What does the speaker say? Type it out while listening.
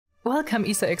Welcome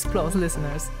ESA Explores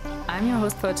listeners. I'm your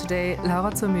host for today,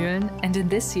 Laura zur Mühlen, and in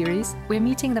this series, we're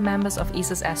meeting the members of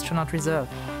ESA's Astronaut Reserve.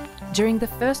 During the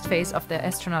first phase of their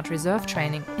Astronaut Reserve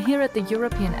Training here at the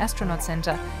European Astronaut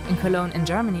Centre in Cologne in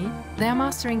Germany, they are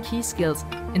mastering key skills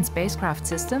in spacecraft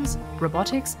systems,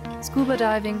 robotics, scuba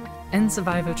diving, and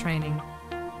survival training.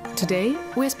 Today,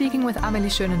 we're speaking with Amelie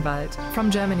Schoenenwald from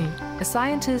Germany, a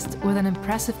scientist with an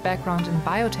impressive background in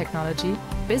biotechnology,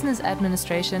 business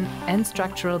administration, and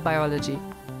structural biology.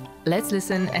 Let's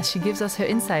listen as she gives us her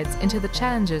insights into the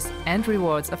challenges and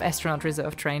rewards of Astronaut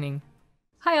Reserve Training.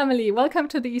 Hi, Amelie. Welcome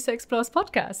to the ESA Explores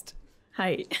podcast.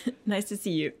 Hi, nice to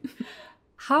see you.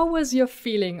 How was your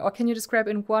feeling, or can you describe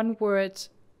in one word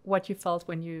what you felt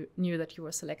when you knew that you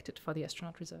were selected for the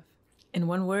Astronaut Reserve? In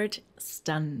one word,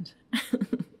 stunned.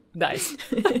 Nice.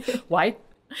 Why?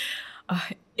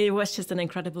 It was just an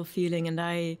incredible feeling, and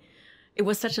it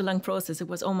was such a long process. It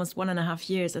was almost 1.5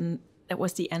 years, and that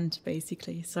was the end,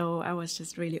 basically. So I was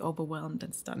just really overwhelmed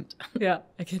and stunned. Yeah,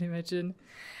 I can imagine.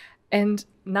 And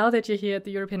now that you're here at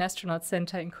the European Astronaut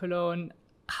Centre in Cologne,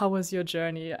 how was your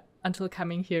journey until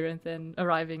coming here and then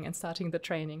arriving and starting the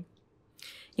training?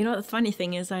 You know, the funny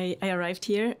thing is I arrived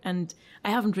here and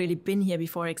I haven't really been here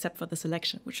before except for the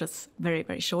selection, which was very,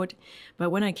 very short. But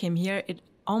when I came here, it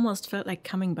almost felt like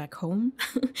coming back home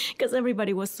because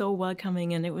everybody was so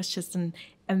welcoming and it was just an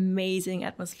amazing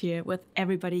atmosphere with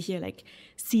everybody here, like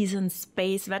seasoned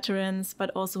space veterans, but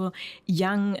also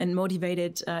young and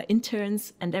motivated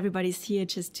interns. And everybody's here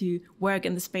just to work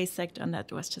in the space sector. And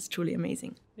that was just truly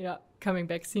amazing. Yeah, coming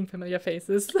back, seeing familiar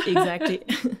faces. Exactly.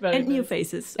 And new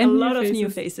faces. And a lot of new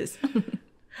faces.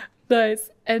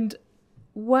 Nice. And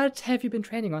what have you been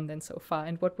training on then so far?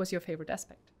 And what was your favorite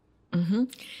aspect? Mm-hmm.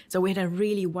 So we had a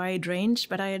really wide range,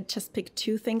 but I had just picked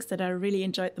two things that I really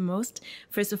enjoyed the most.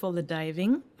 First of all, the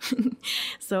diving.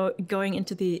 So going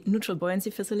into the neutral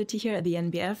buoyancy facility here at the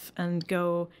NBF and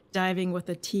go diving with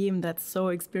a team that's so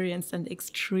experienced and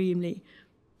extremely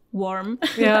warm.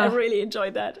 Yeah. I really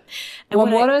enjoyed that. And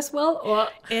warm water as well? Or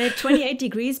 28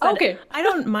 degrees, but okay. I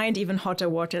don't mind even hotter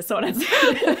water, so that's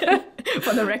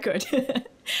for the record.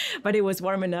 But it was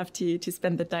warm enough to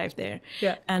spend the dive there.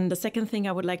 Yeah. And the second thing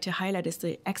I would like to highlight is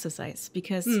the exercise,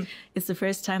 because it's the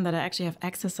first time that I actually have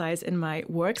exercise in my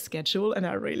work schedule, and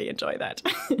I really enjoy that.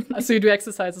 So you do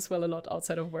exercise as well a lot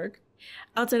outside of work?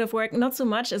 Outside of work, not so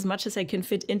much as I can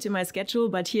fit into my schedule,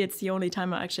 but here it's the only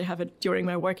time I actually have it during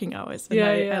my working hours. And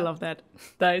I love that.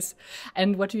 Nice.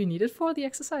 And what do you need it for, the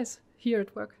exercise here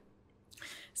at work?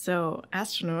 So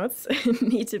astronauts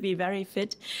need to be very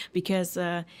fit because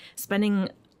spending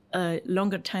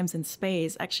longer times in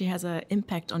space actually has an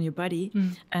impact on your body.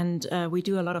 And we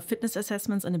do a lot of fitness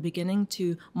assessments in the beginning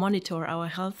to monitor our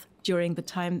health during the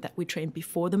time that we train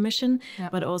before the mission,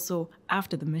 but also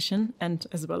after the mission and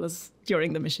as well as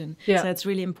during the mission. So it's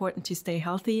really important to stay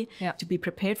healthy, to be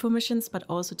prepared for missions, but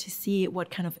also to see what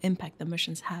kind of impact the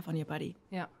missions have on your body.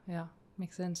 Yeah,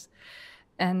 makes sense.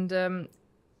 And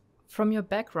from your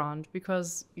background,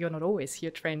 because you're not always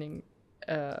here training,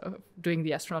 doing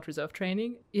the Astronaut Reserve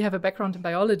Training, you have a background in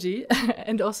biology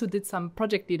and also did some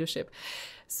project leadership.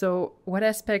 So what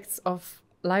aspects of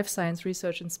life science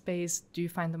research in space do you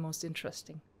find the most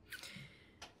interesting?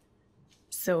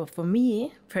 So for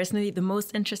me, personally, the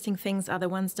most interesting things are the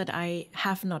ones that I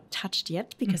have not touched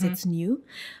yet because it's new.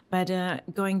 But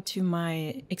going to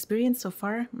my experience so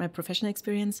far, my professional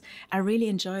experience, I really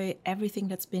enjoy everything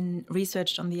that's been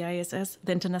researched on the ISS,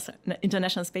 the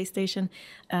International Space Station,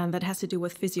 that has to do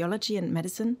with physiology and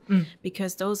medicine,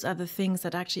 because those are the things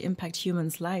that actually impact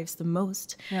humans' lives the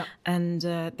most. Yeah. And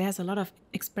there's a lot of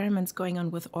experiments going on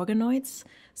with organoids.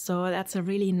 So that's a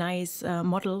really nice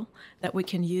model that we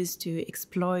can use to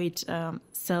exploit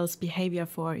cells' behavior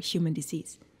for human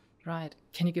disease. Right.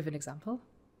 Can you give an example?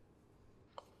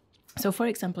 So, for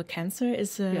example, cancer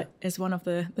is one of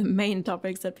the main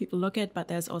topics that people look at, but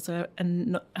there's also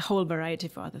a whole variety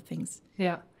for other things.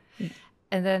 Yeah.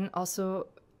 And then also,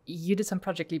 you did some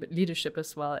project leadership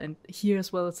as well. And here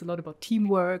as well, it's a lot about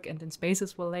teamwork and in space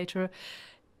as well later.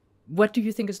 What do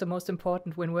you think is the most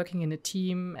important when working in a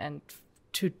team and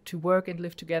to work and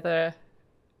live together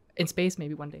in space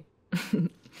maybe one day?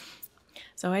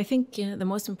 So I think the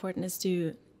most important is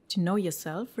to know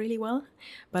yourself really well,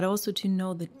 but also to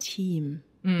know the team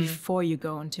before you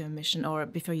go into a mission or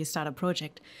before you start a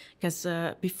project. Because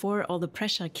before all the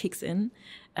pressure kicks in,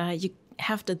 you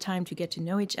have the time to get to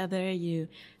know each other. You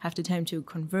have the time to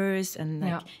converse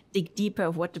and dig deeper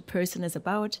of what the person is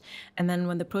about. And then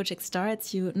when the project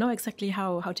starts, you know exactly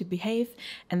how to behave.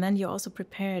 And then you're also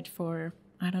prepared for,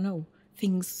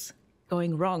 things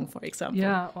going wrong, for example.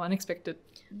 Yeah, or unexpected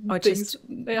Or things.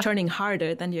 just turning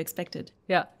harder than you expected.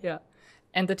 Yeah, yeah.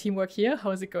 And the teamwork here,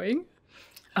 how is it going?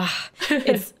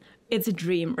 It's a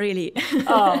dream, really.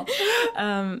 Oh.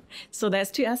 So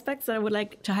there's two aspects that I would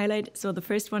like to highlight. So the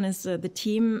first one is the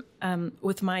team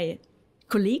with my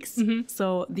colleagues,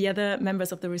 so the other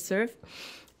members of the reserve.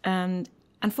 And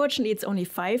unfortunately, it's only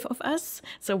 5 of us.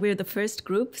 So we're the first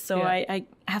group. So I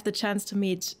have the chance to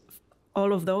meet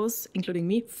all of those, including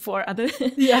me, 4 other,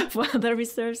 4 other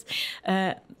reserves.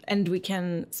 And we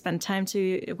can spend time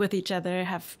with each other,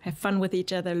 have fun with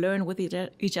each other, learn with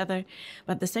each other.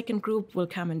 But the second group will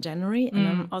come in January, and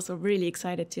I'm also really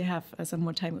excited to have some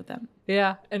more time with them.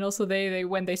 Yeah, and also they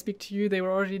when they speak to you, they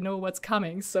already know what's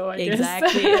coming. So I guess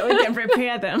exactly, we can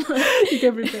prepare them. You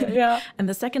can prepare, yeah. And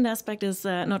the second aspect is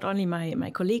not only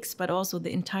my colleagues, but also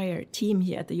the entire team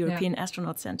here at the European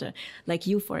Astronaut Centre, like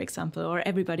you, for example, or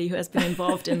everybody who has been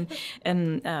involved in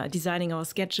designing our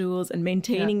schedules and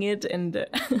maintaining it,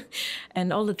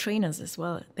 and all the trainers as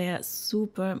well. They are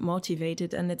super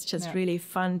motivated, and it's just really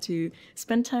fun to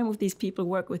spend time with these people,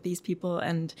 work with these people,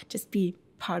 and just be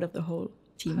part of the whole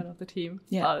team. Part of the team.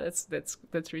 Yeah, oh,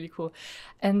 that's really cool.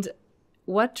 And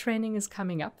what training is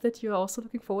coming up that you're also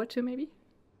looking forward to, maybe?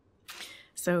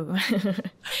 So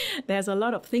there's a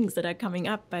lot of things that are coming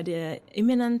up, but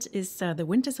imminent is the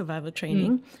winter survival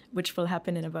training, which will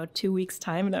happen in about 2 weeks'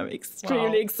 time, and I'm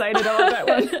extremely excited about that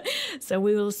one. So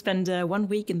we will spend 1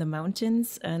 week in the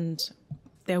mountains, and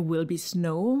there will be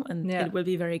snow, and it will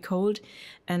be very cold.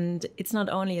 And it's not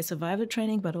only a survival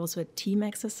training, but also a team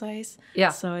exercise. Yeah.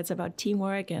 So it's about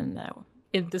teamwork and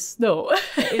in the snow.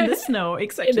 In the snow,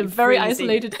 exactly. In a very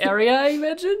isolated area, I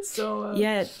imagine. So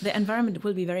yeah, the environment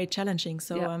will be very challenging.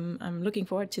 So I'm looking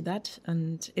forward to that.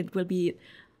 And it will be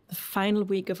the final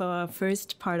week of our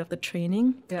first part of the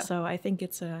training. Yeah. So I think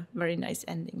it's a very nice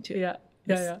ending to it. Yeah,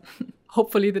 yeah.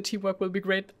 Hopefully the teamwork will be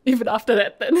great even after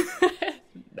that then.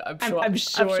 I'm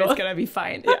sure it's going to be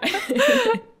fine.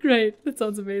 Yeah. Great. That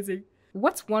sounds amazing.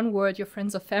 What's one word your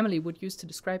friends or family would use to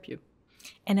describe you?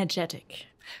 Energetic.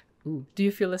 Ooh. Do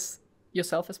you feel this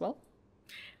yourself as well?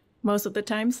 Most of the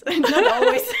times, not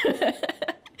always.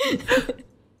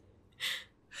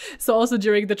 So also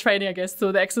during the training, I guess,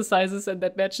 so the exercises, and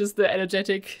that matches the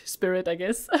energetic spirit, I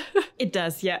guess. It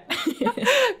does, yeah.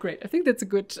 Great. I think that's a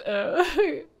good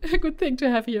thing to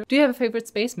have here. Do you have a favorite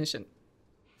space mission?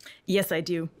 Yes, I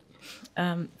do.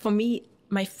 For me,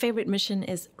 my favorite mission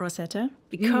is Rosetta,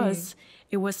 because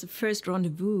it was the first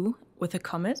rendezvous with a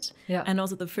comet, and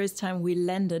also the first time we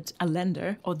landed a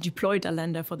lander or deployed a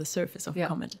lander for the surface of a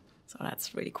comet. So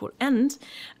that's really cool. And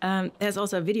there's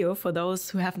also a video for those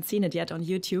who haven't seen it yet on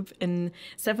YouTube in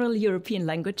several European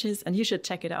languages, and you should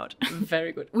check it out.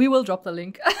 Very good. We will drop the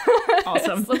link.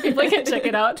 Awesome. So people can check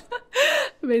it out.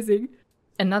 Amazing.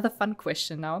 Another fun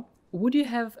question now. Would you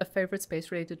have a favorite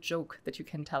space-related joke that you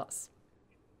can tell us?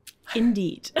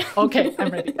 Indeed. Okay,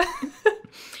 I'm ready.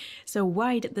 So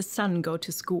why did the sun go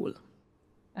to school?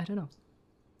 I don't know.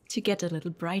 To get a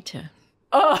little brighter.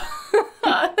 Oh,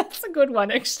 that's a good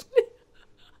one, actually.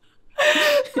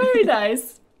 Very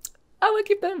nice. I will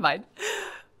keep that in mind.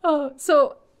 Oh,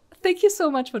 so thank you so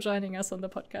much for joining us on the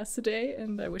podcast today,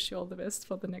 and I wish you all the best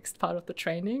for the next part of the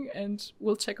training, and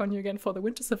we'll check on you again for the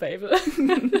winter survival.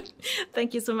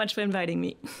 Thank you so much for inviting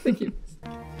me. Thank you.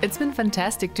 It's been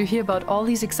fantastic to hear about all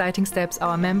these exciting steps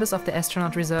our members of the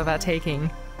Astronaut Reserve are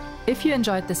taking. If you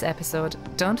enjoyed this episode,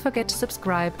 don't forget to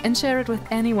subscribe and share it with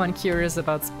anyone curious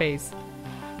about space.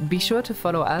 Be sure to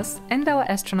follow us and our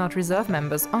Astronaut Reserve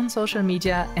members on social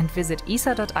media and visit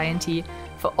esa.int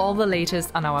for all the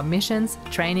latest on our missions,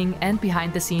 training and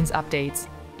behind-the-scenes updates.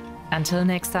 Until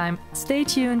next time, stay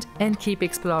tuned and keep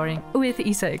exploring with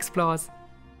ESA Explores.